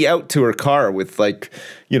lady out to her car with like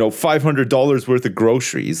 $500 worth of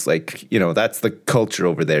groceries. Like that's the culture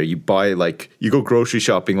over there. You buy you go grocery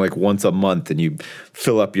shopping like once a month, and you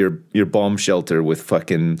fill up your bomb shelter with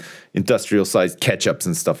fucking industrial sized ketchups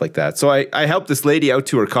and stuff like that. So I helped this lady out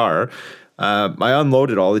to her car. I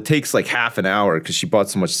unloaded all. It takes like half an hour because she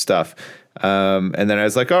bought so much stuff. And then I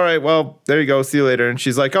was like, all right, well, there you go. See you later. And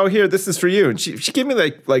she's like, oh, here, this is for you. And she gave me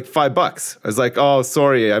like $5. I was like, oh,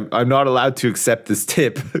 sorry, I'm not allowed to accept this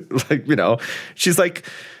tip. She's like,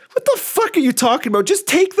 what the fuck are you talking about? Just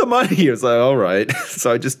take the money. I was like, all right.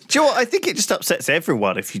 So I just... Do you know what? I think it just upsets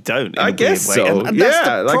everyone if you don't. I guess so. And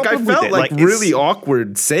yeah, like I felt like really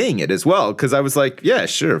awkward saying it as well, because I was like, yeah,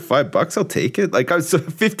 sure, $5, I'll take it. Like I was a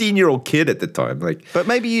 15-year-old kid at the time. Like, but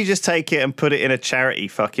maybe you just take it and put it in a charity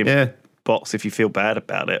fucking box if you feel bad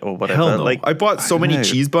about it or whatever. Hell no. Like, I bought so many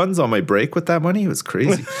cheese buns on my break with that money. It was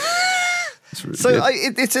crazy.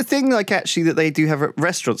 It's a thing like actually that they do have at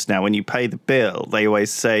restaurants now. When you pay the bill, they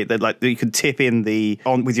always say that like you can tip in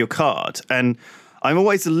with your card. And I'm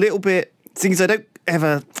always a little bit, things I don't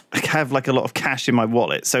ever have like a lot of cash in my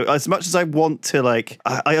wallet. So as much as I want to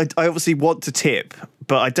I obviously want to tip,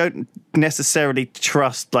 but I don't necessarily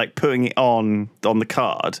trust like putting it on the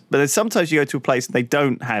card. But then sometimes you go to a place and they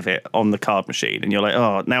don't have it on the card machine, and you're like,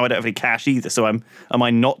 oh, now I don't have any cash either. So am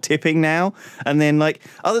I not tipping now? And then like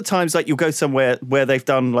other times, like you'll go somewhere where they've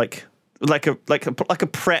done like a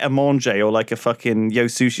Pret a Manger or like a fucking Yo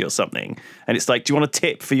Sushi or something, and it's like, do you want a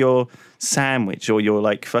tip for your sandwich or your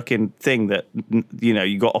like fucking thing that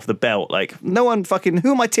you got off the belt? Like, no one fucking,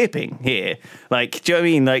 who am I tipping here? Like, do you know what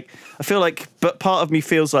I mean? Like, I feel like, but part of me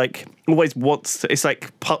feels like always wants to, it's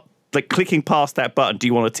like clicking past that button, do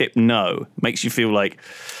you want a tip? No. Makes you feel like...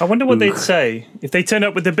 I wonder what they'd say if they turned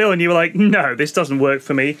up with the bill and you were like, no, this doesn't work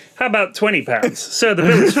for me. How about £20? Sir, the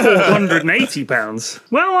bill is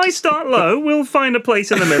 £480. Well, I start low. We'll find a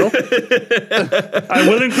place in the middle. I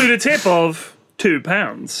will include a tip of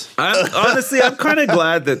 £2. Honestly, I'm kind of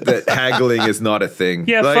glad that haggling is not a thing.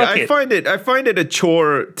 Yeah, like, fuck it. I find it a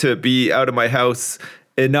chore to be out of my house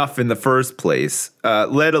enough in the first place,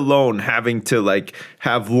 let alone having to like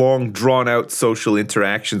have long drawn out social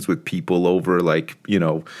interactions with people over like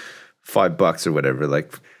 $5 or whatever.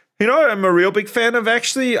 Like, I'm a real big fan of,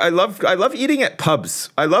 actually, I love eating at pubs.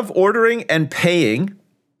 I love ordering and paying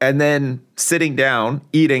and then sitting down,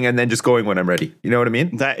 eating, and then just going when I'm ready. You know what I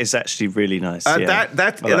mean? That is actually really nice.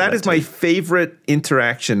 That is my favorite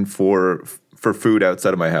interaction for food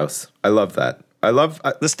outside of my house. I love that. I love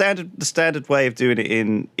the standard way of doing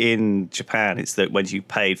it in Japan. It's that when you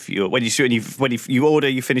pay for when you order,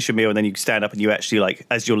 you finish your meal, and then you stand up and you actually, like,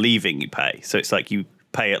 as you're leaving, you pay. So it's like you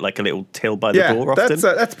pay at like a little till by the door. Often.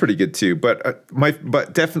 That's pretty good too. But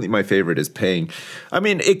definitely my favorite is paying. I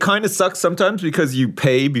mean, it kind of sucks sometimes because you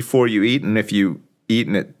pay before you eat, and if you eat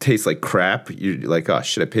and it tastes like crap, you're like, oh,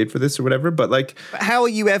 should I pay for this or whatever? But like, how are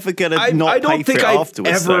you ever gonna not pay for it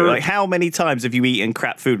afterwards? Like, how many times have you eaten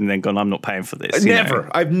crap food and then gone, I'm not paying for this? Never.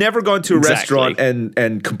 I've never gone to a restaurant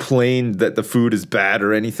and complained that the food is bad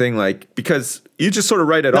or anything, like, because you just sort of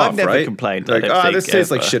write it off, I've never right? Complained. Like, this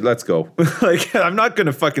tastes like shit. Let's go. Like, I'm not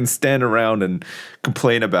gonna fucking stand around and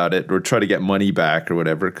complain about it or try to get money back or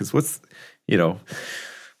whatever. Because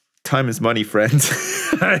time is money, friends.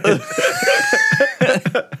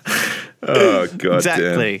 Oh, God.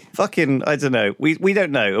 Exactly. Fucking, I don't know. We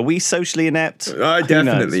don't know. Are we socially inept? I Who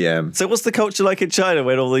definitely knows? am. So what's the culture like in China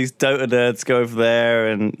when all these Dota nerds go over there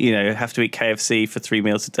and, have to eat KFC for 3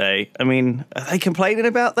 meals a day? I mean, are they complaining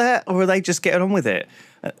about that or are they just getting on with it?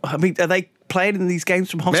 I mean, are they playing in these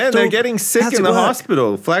games from hospital? Man, they're getting sick How's in it the work?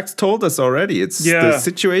 hospital. Flax told us already. The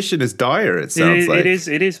situation is dire, it sounds like.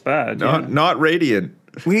 It is bad. Not radiant.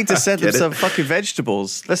 We need to send them Get it? some fucking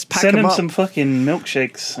vegetables. Let's pack Send them them up. some fucking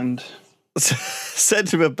milkshakes and Send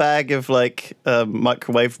him a bag of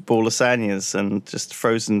microwavable lasagnas and just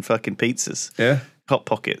frozen fucking pizzas. Yeah. Hot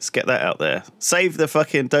Pockets. Get that out there. Save the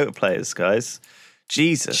fucking Dota players, guys.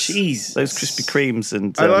 Jesus. Those Krispy Kremes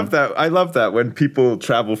and I love that. I love that when people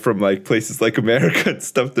travel from like places like America and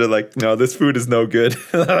stuff. They're like, no, this food is no good.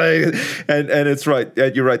 and it's right.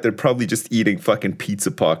 You're right. They're probably just eating fucking pizza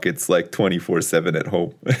pockets like 24/7 at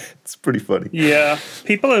home. It's pretty funny. yeah.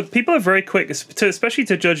 People are very quick, especially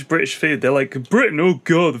to judge British food. They're like, Britain, oh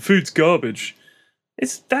god, the food's garbage.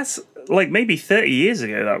 That's like maybe 30 years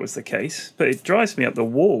ago that was the case, but it drives me up the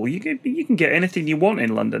wall. You can get anything you want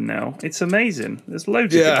in London now. It's amazing. There's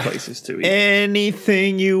loads of good places to eat.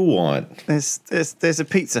 Anything you want. There's a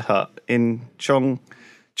Pizza Hut in Chongqing.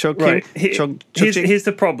 Right. Here's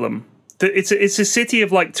the problem. It's a city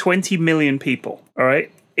of like 20 million people. All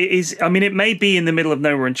right. It is. I mean, it may be in the middle of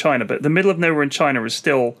nowhere in China, but the middle of nowhere in China is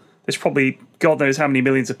still. There's probably God knows how many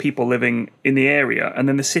millions of people living in the area, and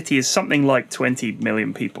then the city is something like 20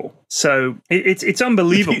 million people. So it's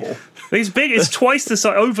unbelievable. It's big. It's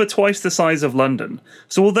over twice the size of London.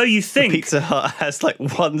 So although you think Pizza Hut has like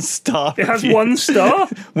 1 star, it has 1 star,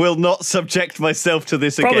 will not subject myself to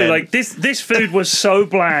this probably again. like this food was so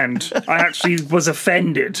bland. I actually was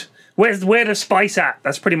offended. Where the spice at?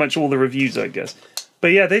 That's pretty much all the reviews, I guess.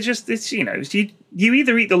 But yeah, you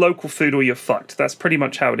either eat the local food or you're fucked. That's pretty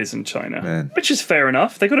much how it is in China. Man. Which is fair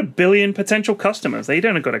enough. They got 1 billion potential customers. They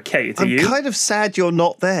don't have got to cater to I'm you. kind of sad you're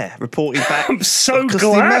not there reporting back. I'm so 'Cause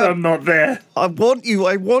glad I'm not there. I want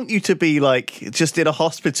you to be like just in a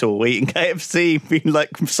hospital eating KFC, being like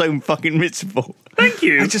so fucking miserable. Thank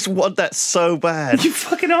you. I just want that so bad. You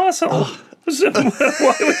fucking arsehole.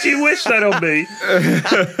 Why would you wish that on me?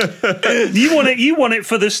 You want it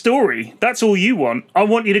for the story. That's all you want. I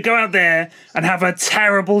want you to go out there and have a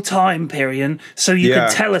terrible time, Pyrian, so you can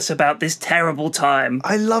tell us about this terrible time.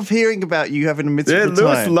 I love hearing about you having a miserable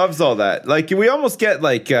Lewis time. loves all that. Like we almost get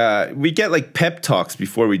like pep talks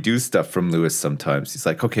before we do stuff from Lewis sometimes. He's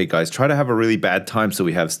like, okay, guys, try to have a really bad time so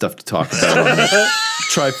we have stuff to talk about on the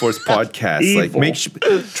Triforce podcast. Evil. Like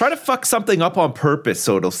try to fuck something up on purpose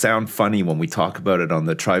so it'll sound funny when we talk about it on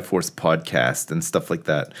the Triforce podcast and stuff like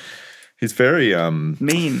that. He's very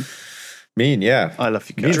Mean. yeah. I love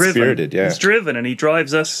you guys. Mean-spirited, yeah. He's driven and he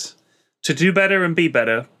drives us to do better and be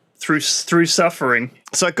better through suffering.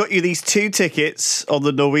 So I got you these 2 tickets on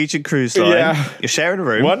the Norwegian cruise line. Yeah. You're sharing a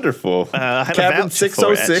room. Wonderful. I had a Cabin voucher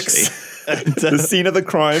for it, 606. The scene of the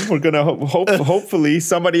crime. We're gonna hopefully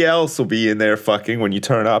somebody else will be in there fucking when you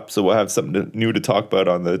turn up, so we'll have something new to talk about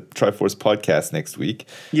on the Triforce podcast next week.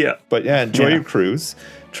 Yeah. But yeah, enjoy your cruise.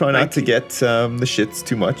 Try not Thank to you. get the shits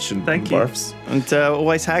too much and Thank you. barfs. And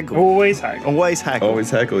always haggle. Always hang. Always haggle.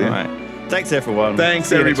 Always haggle. Yeah. All right. Thanks, everyone. Thanks,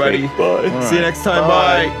 See you next everybody. week. Bye. See you next time.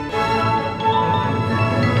 Bye. Bye.